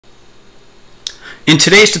In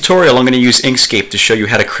today's tutorial, I'm going to use Inkscape to show you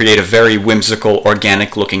how to create a very whimsical,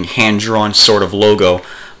 organic-looking, hand-drawn sort of logo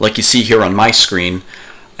like you see here on my screen.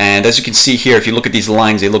 And as you can see here, if you look at these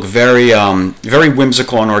lines, they look very very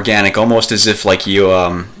whimsical and organic, almost as if like you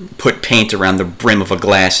put paint around the brim of a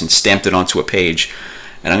glass and stamped it onto a page.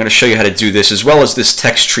 And I'm going to show you how to do this, as well as this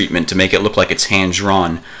text treatment to make it look like it's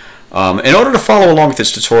hand-drawn. In order to follow along with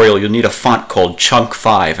this tutorial, you'll need a font called Chunk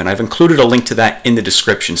 5, and I've included a link to that in the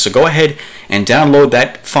description. So go ahead and download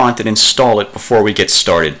that font and install it before we get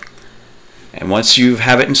started. And once you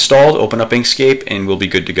have it installed, open up Inkscape and we'll be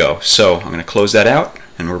good to go. So I'm going to close that out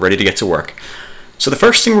and we're ready to get to work. So the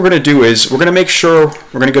first thing we're going to do is we're going to make sure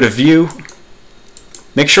we're going to go to View,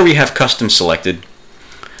 make sure we have Custom selected,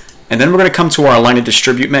 and then we're going to come to our Align and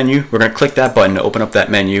Distribute menu. We're going to click that button to open up that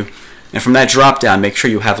menu. And from that drop down, make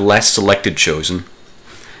sure you have Last Selected chosen.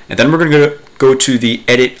 And then we're going to go to the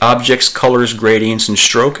Edit Objects, Colors, Gradients, and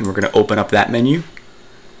Stroke, and we're going to open up that menu.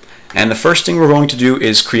 And the first thing we're going to do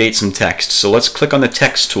is create some text. So let's click on the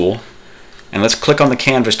Text tool, and let's click on the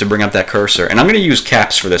canvas to bring up that cursor. And I'm going to use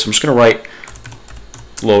caps for this. I'm just going to write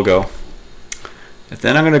logo. And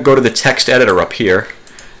then I'm going to go to the text editor up here,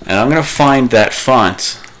 and I'm going to find that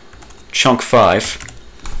font, Chunk 5.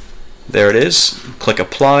 There it is. Click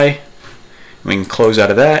Apply. We can close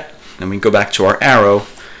out of that, and we can go back to our arrow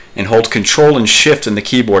and hold Control and Shift on the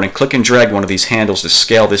keyboard and click and drag one of these handles to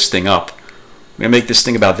scale this thing up. We're going to make this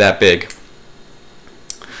thing about that big.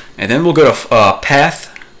 And then we'll go to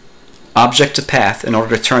Path, Object to Path, in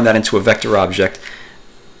order to turn that into a vector object.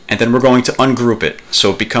 And then we're going to ungroup it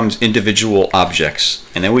so it becomes individual objects.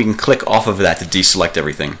 And then we can click off of that to deselect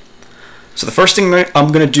everything. So the first thing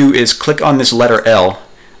I'm going to do is click on this letter L,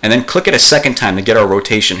 and then click it a second time to get our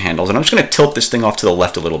rotation handles. And I'm just going to tilt this thing off to the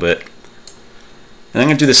left a little bit. And I'm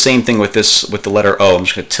going to do the same thing with this, with the letter O. I'm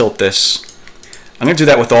just going to tilt this. I'm going to do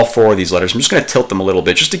that with all four of these letters. I'm just going to tilt them a little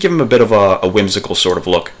bit just to give them a bit of a whimsical sort of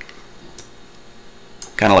look.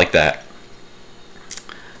 Kind of like that.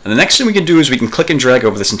 And the next thing we can do is we can click and drag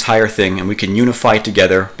over this entire thing, and we can unify it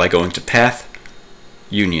together by going to Path,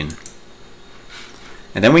 Union.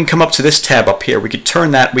 And then we can come up to this tab up here. We could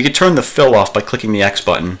turn the fill off by clicking the X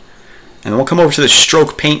button. And then we'll come over to the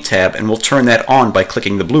Stroke Paint tab and we'll turn that on by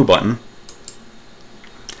clicking the blue button.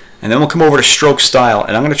 And then we'll come over to Stroke Style,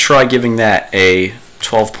 and I'm going to try giving that a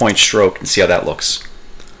 12-point stroke and see how that looks.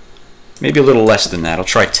 Maybe a little less than that. I'll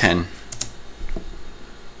try 10.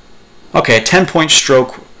 Okay, a 10-point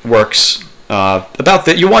stroke works. You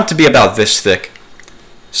want it to be about this thick.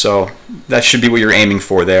 So that should be what you're aiming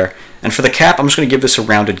for there. And for the cap, I'm just going to give this a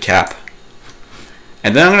rounded cap.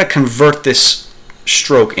 And then I'm going to convert this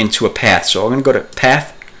stroke into a path. So I'm going to go to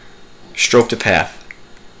Path, Stroke to Path.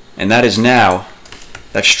 And that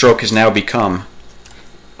stroke has now become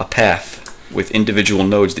a path with individual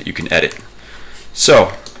nodes that you can edit.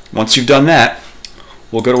 So once you've done that,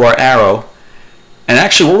 we'll go to our arrow. And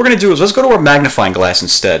actually what we're going to do is let's go to our magnifying glass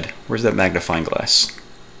instead. Where's that magnifying glass?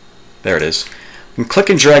 There it is. We can click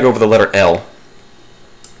and drag over the letter L.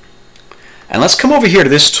 And let's come over here to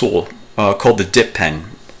this tool called the Dip Pen.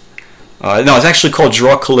 No, it's actually called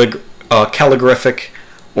Draw Calligraphic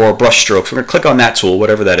or Brush Strokes. We're going to click on that tool,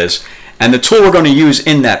 whatever that is. And the tool we're going to use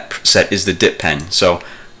in that set is the Dip Pen. So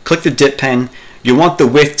click the Dip Pen. You want the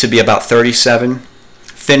width to be about 37.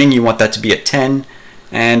 Thinning, you want that to be at 10.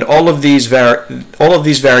 And all of these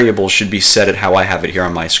variables should be set at how I have it here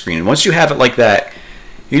on my screen. And once you have it like that,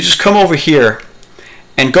 you just come over here,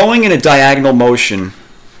 and going in a diagonal motion,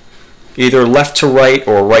 either left to right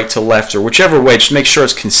or right to left or whichever way, just make sure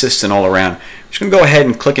it's consistent all around. I'm just going to go ahead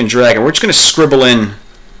and click and drag, and we're just going to scribble in.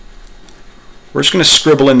 We're just going to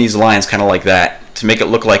scribble in these lines kind of like that to make it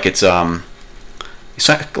look like it's kind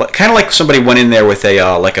of like somebody went in there with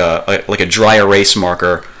a like a dry erase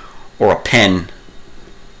marker or a pen,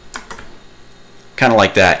 kind of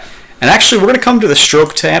like that. And actually, we're going to come to the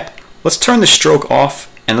Stroke tab. Let's turn the stroke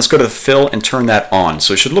off, and let's go to the Fill and turn that on.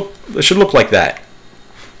 So it should look like that.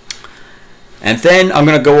 And then I'm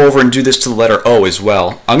going to go over and do this to the letter O as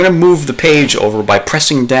well. I'm going to move the page over by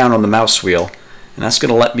pressing down on the mouse wheel, and that's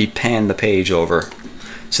going to let me pan the page over.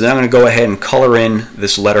 So then I'm going to go ahead and color in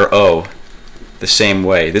this letter O the same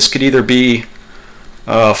way. This could either be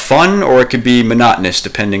fun or it could be monotonous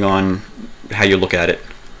depending on how you look at it.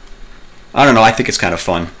 I don't know, I think it's kind of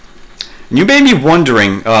fun. And you may be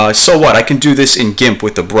wondering, so what, I can do this in GIMP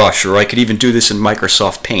with the brush, or I could even do this in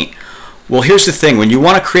Microsoft Paint. Well, here's the thing. When you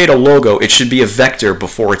want to create a logo, it should be a vector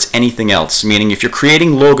before it's anything else. Meaning, if you're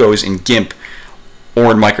creating logos in GIMP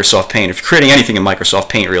or in Microsoft Paint, if you're creating anything in Microsoft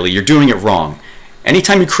Paint, really, you're doing it wrong.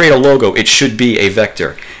 Anytime you create a logo, it should be a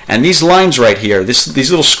vector. And these lines right here, these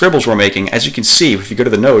little scribbles we're making, as you can see, if you go to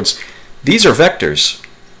the nodes, these are vectors.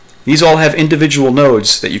 These all have individual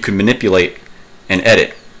nodes that you can manipulate and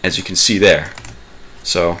edit, as you can see there.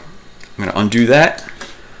 So I'm going to undo that,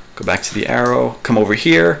 go back to the arrow, come over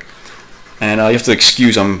here, and you have to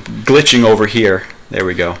excuse, I'm glitching over here. There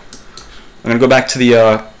we go. I'm going to go back to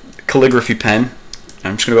the calligraphy pen.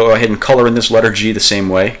 I'm just going to go ahead and color in this letter G the same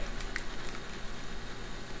way.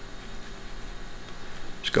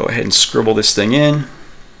 Just go ahead and scribble this thing in.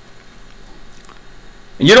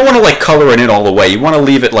 And you don't want to like color it in all the way. You want to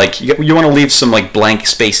leave it like you want to leave some like blank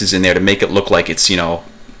spaces in there to make it look like it's, you know,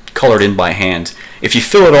 colored in by hand. If you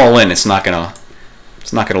fill it all in, it's not gonna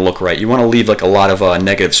look right. You want to leave like a lot of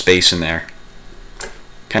negative space in there,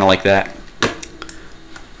 kind of like that.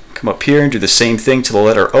 Come up here and do the same thing to the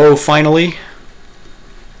letter O finally.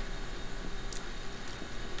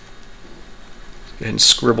 Go ahead and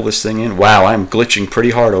scribble this thing in. Wow, I'm glitching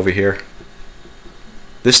pretty hard over here.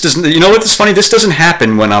 This doesn't, you know what's funny? This doesn't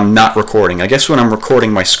happen when I'm not recording. I guess when I'm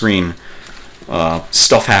recording my screen,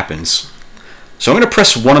 stuff happens. So I'm going to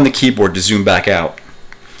press 1 on the keyboard to zoom back out.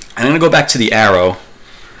 And I'm going to go back to the arrow.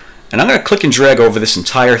 And I'm going to click and drag over this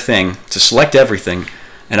entire thing to select everything.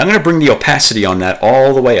 And I'm going to bring the opacity on that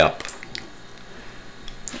all the way up.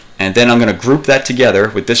 And then I'm going to group that together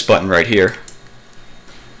with this button right here.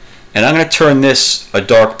 And I'm going to turn this a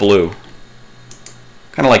dark blue.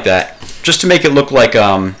 Kind of like that. Just to make it look like,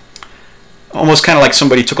 almost kind of like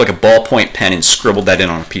somebody took like a ballpoint pen and scribbled that in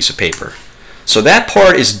on a piece of paper. So that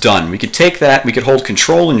part is done. We could take that, we could hold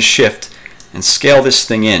Control and Shift and scale this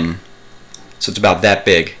thing in so it's about that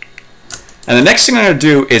big. And the next thing I'm going to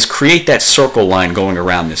do is create that circle line going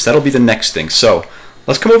around this. That'll be the next thing. So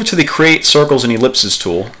let's come over to the Create Circles and Ellipses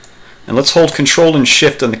tool, and let's hold Control and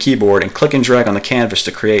Shift on the keyboard and click and drag on the canvas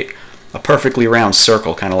to create a perfectly round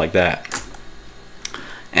circle, kind of like that.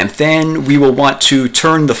 And then we will want to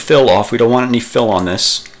turn the fill off. We don't want any fill on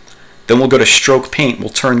this. Then we'll go to Stroke Paint. We'll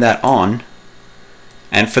turn that on.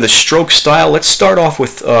 And for the stroke style, let's start off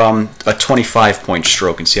with a 25-point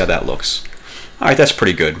stroke and see how that looks. Alright, that's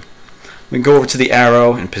pretty good. We can go over to the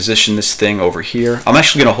arrow and position this thing over here. I'm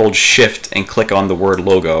actually going to hold Shift and click on the word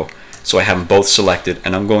logo so I have them both selected.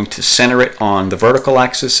 And I'm going to center it on the vertical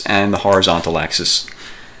axis and the horizontal axis.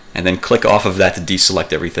 And then click off of that to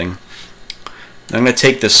deselect everything. I'm going to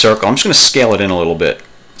take this circle. I'm just going to scale it in a little bit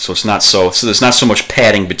so it's not so there's not so much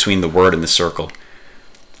padding between the word and the circle.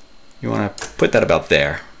 You want to put that about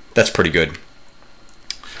there. That's pretty good.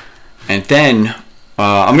 And then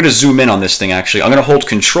I'm going to zoom in on this thing actually. I'm going to hold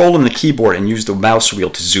Control on the keyboard and use the mouse wheel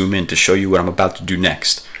to zoom in to show you what I'm about to do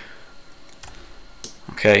next.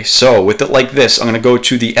 Okay, so with it like this, I'm going to go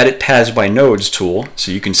to the Edit Paths by Nodes tool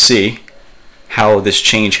so you can see how this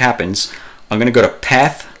change happens. I'm going to go to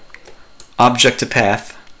Path, Object to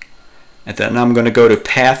Path, and then I'm going to go to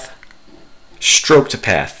Path, Stroke to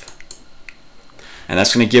Path. And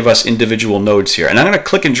that's going to give us individual nodes here. And I'm going to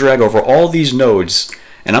click and drag over all these nodes,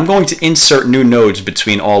 and I'm going to insert new nodes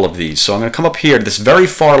between all of these. So I'm going to come up here to this very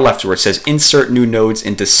far left where it says Insert New Nodes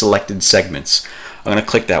into Selected Segments. I'm going to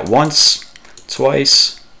click that once,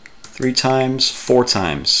 twice, 3 times, 4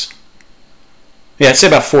 times. Yeah, I'd say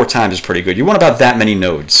about 4 times is pretty good. You want about that many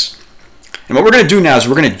nodes. And what we're going to do now is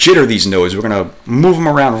we're going to jitter these nodes. We're going to move them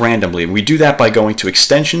around randomly. And we do that by going to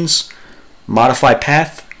Extensions, Modify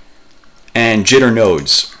Path, and Jitter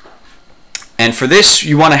Nodes. And for this,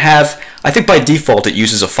 you want to have, I think by default it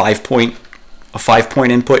uses a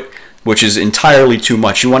 5-point input, which is entirely too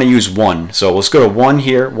much. You want to use 1. So let's go to 1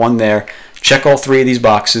 here, 1 there. Check all 3 of these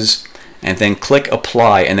boxes, and then click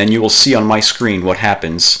Apply, and then you will see on my screen what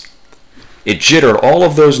happens. It jittered all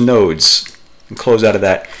of those nodes, and close out of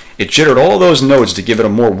that. It jittered all of those nodes to give it a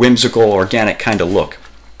more whimsical, organic kind of look.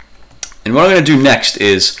 And what I'm going to do next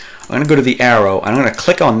is I'm going to go to the arrow, and I'm going to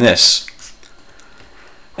click on this,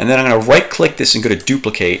 and then I'm going to right-click this and go to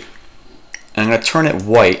Duplicate, and I'm going to turn it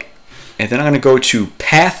white, and then I'm going to go to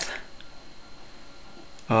Path,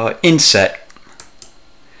 Inset,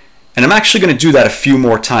 and I'm actually going to do that a few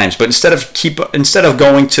more times. But instead of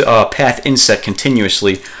going to Path Inset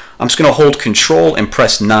continuously, I'm just going to hold Control and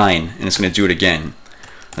press 9, and it's going to do it again.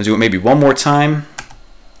 I'll do it maybe one more time.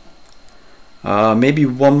 Maybe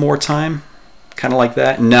one more time. Kind of like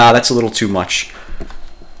that. Nah, that's a little too much.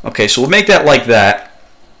 Okay, so we'll make that like that.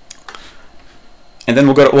 And then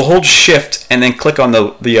we'll hold Shift and then click on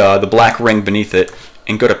the black ring beneath it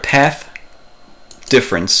and go to Path,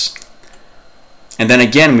 Difference. And then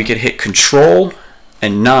again we could hit Control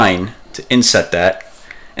and 9 to inset that.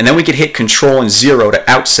 And then we could hit Control and 0 to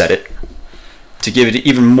outset it to give it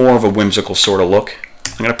even more of a whimsical sort of look.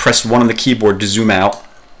 I'm going to press 1 on the keyboard to zoom out.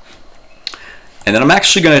 And then I'm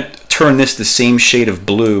actually going to turn this the same shade of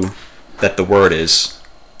blue that the word is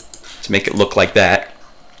to to make it look like that.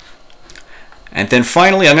 And then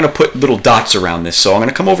finally I'm going to put little dots around this. So I'm going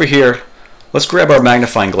to come over here. Let's grab our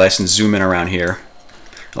magnifying glass and zoom in around here.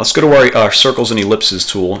 Let's go to our circles and ellipses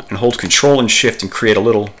tool and hold Control and Shift and create a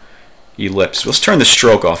little ellipse. Let's turn the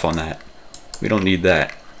stroke off on that. We don't need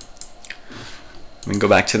that. We can go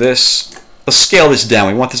back to this. Let's scale this down.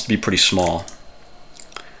 We want this to be pretty small.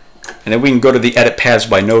 And then we can go to the Edit Paths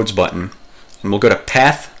by Nodes button. And we'll go to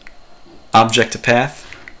Path, Object to Path.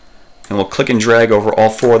 And we'll click and drag over all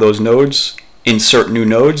 4 of those nodes. Insert new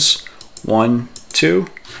nodes. 1, 2,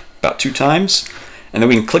 about 2 times. And then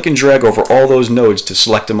we can click and drag over all those nodes to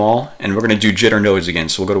select them all. And we're going to do jitter nodes again.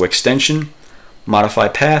 So we'll go to Extension, Modify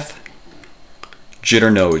Path,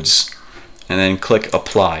 Jitter Nodes. And then click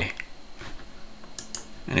Apply.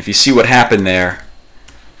 And if you see what happened there,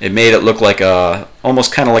 it made it look like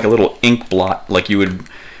almost kind of like a little ink blot, like you would,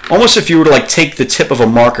 almost if you were to like take the tip of a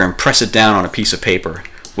marker and press it down on a piece of paper,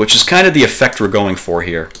 which is kind of the effect we're going for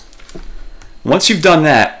here. Once you've done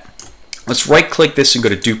that, let's right click this and go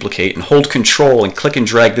to Duplicate and hold Control and click and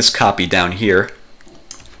drag this copy down here.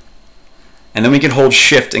 And then we can hold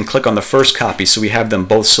Shift and click on the first copy so we have them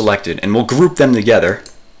both selected, and we'll group them together.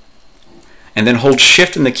 And then hold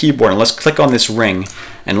Shift in the keyboard and let's click on this ring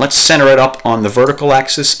and let's center it up on the vertical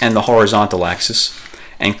axis and the horizontal axis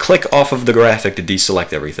and click off of the graphic to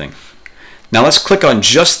deselect everything. Now let's click on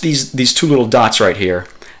just these 2 little dots right here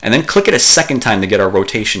and then click it a second time to get our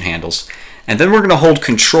rotation handles. And then we're going to hold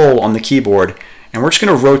Control on the keyboard and we're just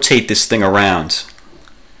going to rotate this thing around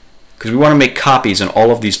because we want to make copies in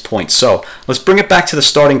all of these points. So let's bring it back to the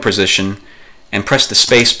starting position and press the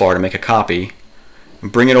space bar to make a copy.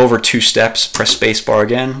 Bring it over 2 steps, press spacebar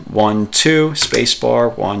again, 1, 2,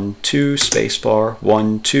 spacebar, 1, 2, spacebar,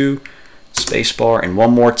 1, 2, spacebar, and one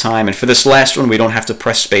more time. And for this last one, we don't have to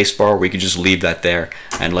press spacebar, we can just leave that there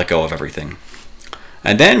and let go of everything.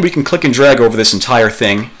 And then we can click and drag over this entire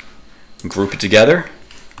thing, group it together,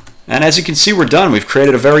 and as you can see, we're done. We've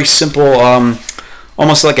created a very simple,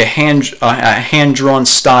 almost like a hand-drawn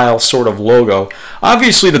style sort of logo.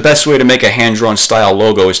 Obviously, the best way to make a hand-drawn style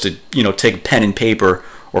logo is to, take a pen and paper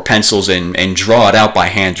or pencils and draw it out by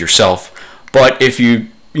hand yourself. But if you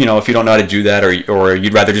don't know how to do that, or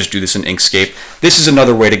you'd rather just do this in Inkscape, this is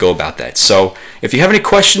another way to go about that. So if you have any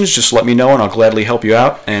questions, just let me know and I'll gladly help you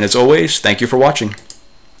out. And as always, thank you for watching.